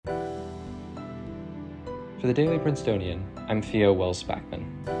For the Daily Princetonian, I'm Theo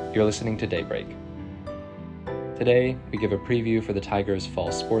Wells-Spackman. You're listening to Daybreak. Today, we give a preview for the Tigers'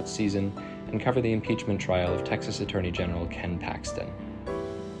 fall sports season and cover the impeachment trial of Texas Attorney General Ken Paxton.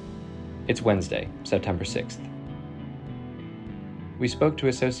 It's Wednesday, September 6th. We spoke to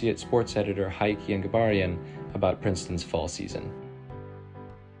Associate Sports Editor Hayk Yengibaryan about Princeton's fall season.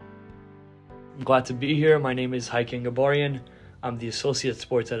 I'm glad to be here. My name is Hayk Yengibaryan. I'm the Associate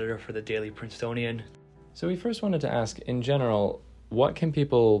Sports Editor for the Daily Princetonian. So we first wanted to ask, in general, what can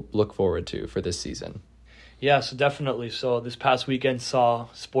people look forward to for this season? Yeah, so definitely. So this past weekend saw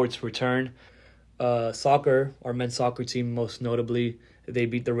sports return. Soccer, our men's soccer team most notably, they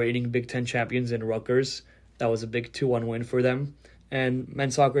beat the reigning Big Ten champions in Rutgers. That was a big 2-1 win for them. And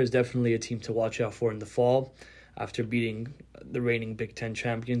men's soccer is definitely a team to watch out for in the fall. After beating the reigning Big Ten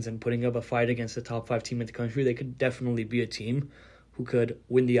champions and putting up a fight against the top 5 team in the country, they could definitely be a team who could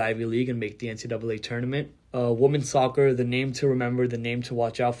win the Ivy League and make the NCAA tournament. Women's soccer, the name to remember, the name to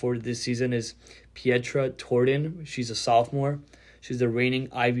watch out for this season is Pietra Tordin. She's a sophomore. She's the reigning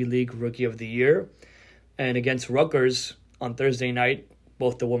Ivy League Rookie of the Year. And against Rutgers on Thursday night,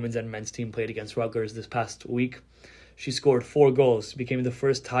 both the women's and men's team played against Rutgers this past week. She scored 4 goals, became the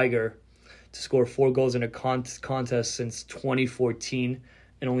first Tiger to score 4 goals in a contest since 2014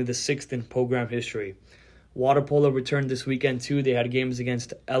 and only the 6th in program history. Water polo returned this weekend too. They had games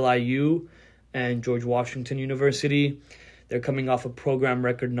against LIU and George Washington University. They're coming off a program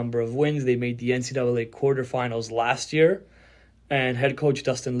record number of wins. They made the NCAA quarterfinals last year. And head coach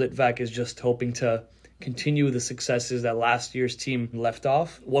Dustin Litvak is just hoping to continue the successes that last year's team left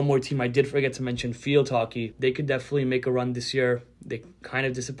off. One more team I did forget to mention, field hockey. They could definitely make a run this year. They kind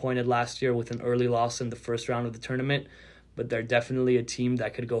of disappointed last year with an early loss in the first round of the tournament, but they're definitely a team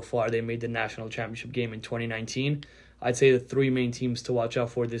that could go far. They made the national championship game in 2019. I'd say the 3 main teams to watch out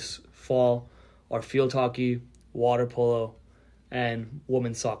for this fall are field hockey, water polo, and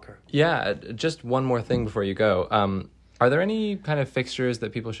women's soccer. Yeah, just one more thing before you go. Are there any kind of fixtures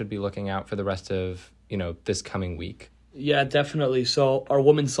that people should be looking out for the rest of, this coming week? Yeah, definitely. So our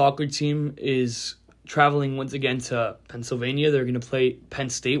women's soccer team is traveling once again to Pennsylvania. They're going to play Penn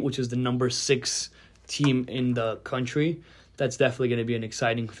State, which is the number 6 team in the country. That's definitely going to be an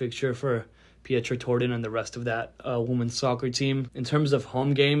exciting fixture for Pietra Tordin and the rest of that women's soccer team. In terms of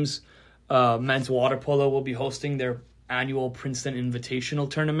home games, men's water polo will be hosting their annual Princeton Invitational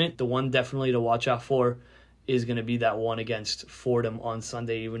Tournament. The one definitely to watch out for is going to be that one against Fordham on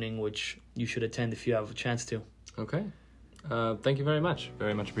Sunday evening, which you should attend if you have a chance to. Okay. Thank you very much.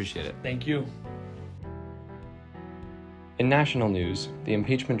 Very much appreciate it. Thank you. In national news, the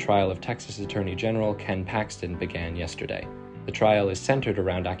impeachment trial of Texas Attorney General Ken Paxton began yesterday. The trial is centered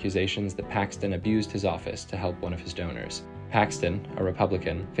around accusations that Paxton abused his office to help one of his donors. Paxton, a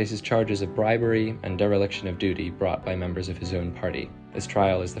Republican, faces charges of bribery and dereliction of duty brought by members of his own party. This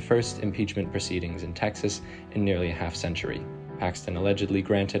trial is the first impeachment proceedings in Texas in nearly a half-century. Paxton allegedly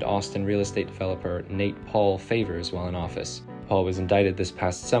granted Austin real estate developer Nate Paul favors while in office. Paul was indicted this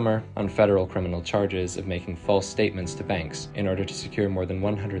past summer on federal criminal charges of making false statements to banks in order to secure more than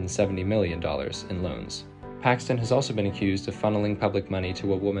 $170 million in loans. Paxton has also been accused of funneling public money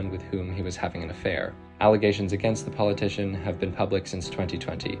to a woman with whom he was having an affair. Allegations against the politician have been public since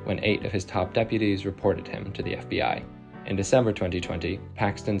 2020, when 8 of his top deputies reported him to the FBI. In December 2020,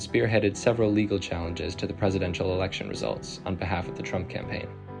 Paxton spearheaded several legal challenges to the presidential election results on behalf of the Trump campaign.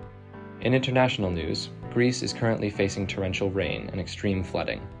 In international news, Greece is currently facing torrential rain and extreme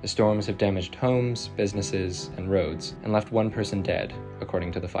flooding. The storms have damaged homes, businesses, and roads, and left 1 person dead,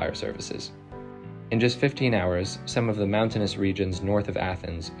 according to the fire services. In just 15 hours, some of the mountainous regions north of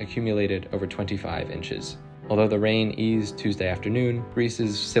Athens accumulated over 25 inches. Although the rain eased Tuesday afternoon,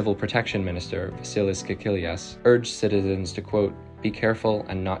 Greece's Civil Protection Minister, Vasilis Kikilias, urged citizens to, quote, be careful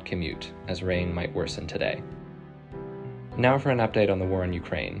and not commute, as rain might worsen today. Now for an update on the war in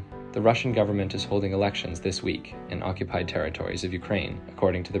Ukraine. The Russian government is holding elections this week in occupied territories of Ukraine,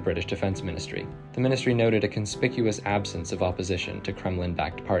 according to the British Defense Ministry. The ministry noted a conspicuous absence of opposition to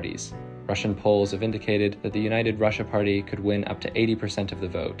Kremlin-backed parties. Russian polls have indicated that the United Russia Party could win up to 80% of the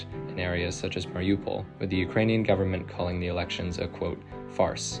vote in areas such as Mariupol, with the Ukrainian government calling the elections a, quote,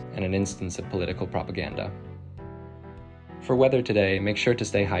 farce and an instance of political propaganda. For weather today, make sure to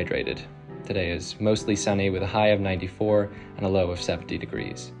stay hydrated. Today is mostly sunny with a high of 94 and a low of 70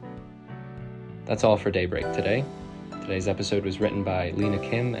 degrees. That's all for Daybreak today. Today's episode was written by Lena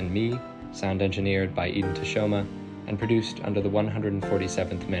Kim and me, sound engineered by Eden Tashoma, and produced under the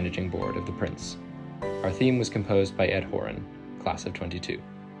 147th Managing Board of The Prince. Our theme was composed by Ed Horan, class of 22.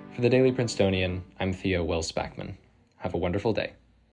 For the Daily Princetonian, I'm Theo Wells-Spackman. Have a wonderful day.